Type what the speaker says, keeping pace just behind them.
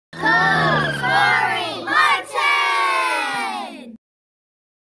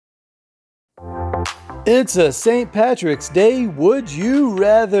It's a St. Patrick's Day Would You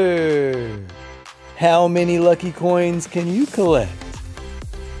Rather. How many lucky coins can you collect?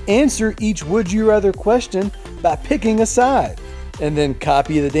 Answer each Would You Rather question by picking a side, and then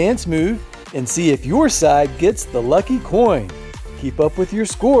copy the dance move and see if your side gets the lucky coin. Keep up with your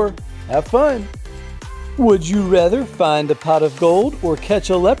score. Have fun. Would you rather find a pot of gold or catch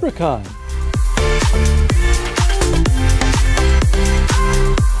a leprechaun?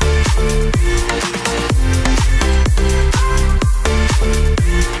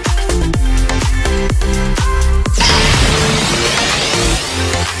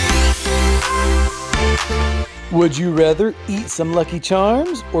 Would you rather eat some Lucky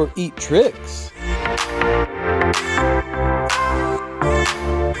Charms or eat tricks?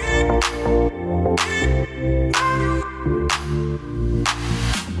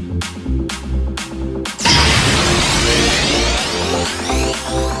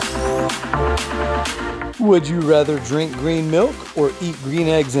 Would you rather drink green milk or eat green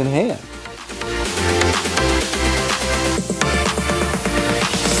eggs and ham?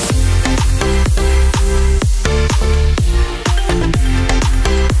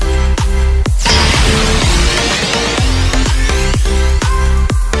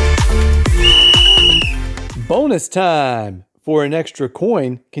 Bonus time! For an extra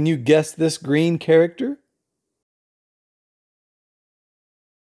coin, can you guess this green character?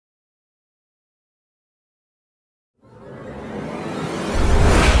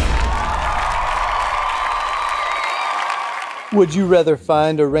 Would you rather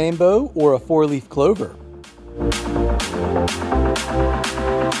find a rainbow or a four-leaf clover?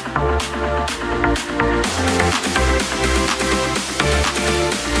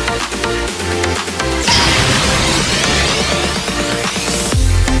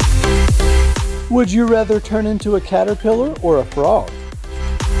 Would you rather turn into a caterpillar or a frog?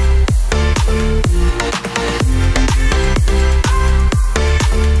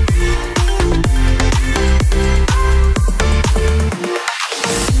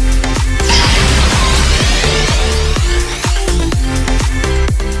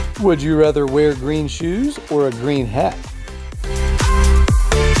 Would you rather wear green shoes or a green hat?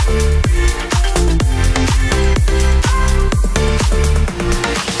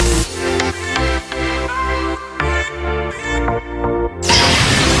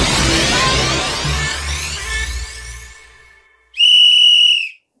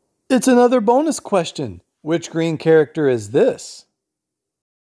 It's another bonus question. Which green character is this?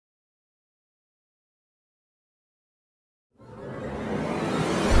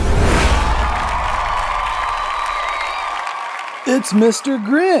 It's Mr.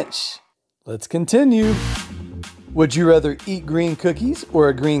 Grinch. Let's continue. Would you rather eat green cookies or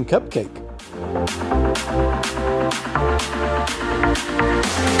a green cupcake?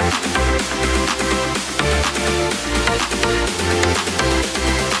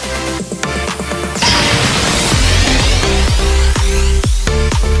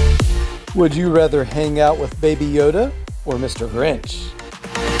 Would you rather hang out with Baby Yoda or Mr. Grinch?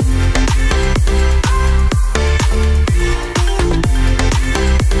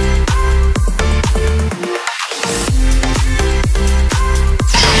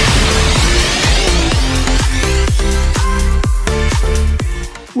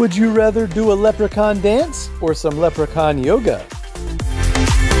 Would you rather do a leprechaun dance or some leprechaun yoga?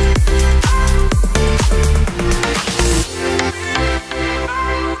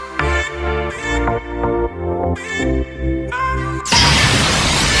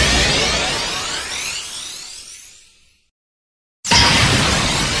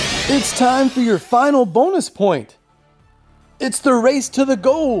 It's time for your final bonus point. It's the race to the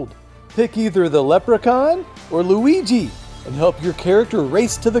gold. Pick either the leprechaun or Luigi and help your character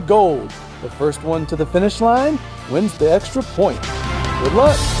race to the gold. The first one to the finish line wins the extra point. Good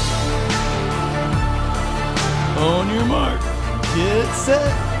luck. On your mark, get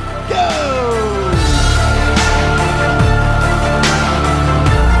set, go!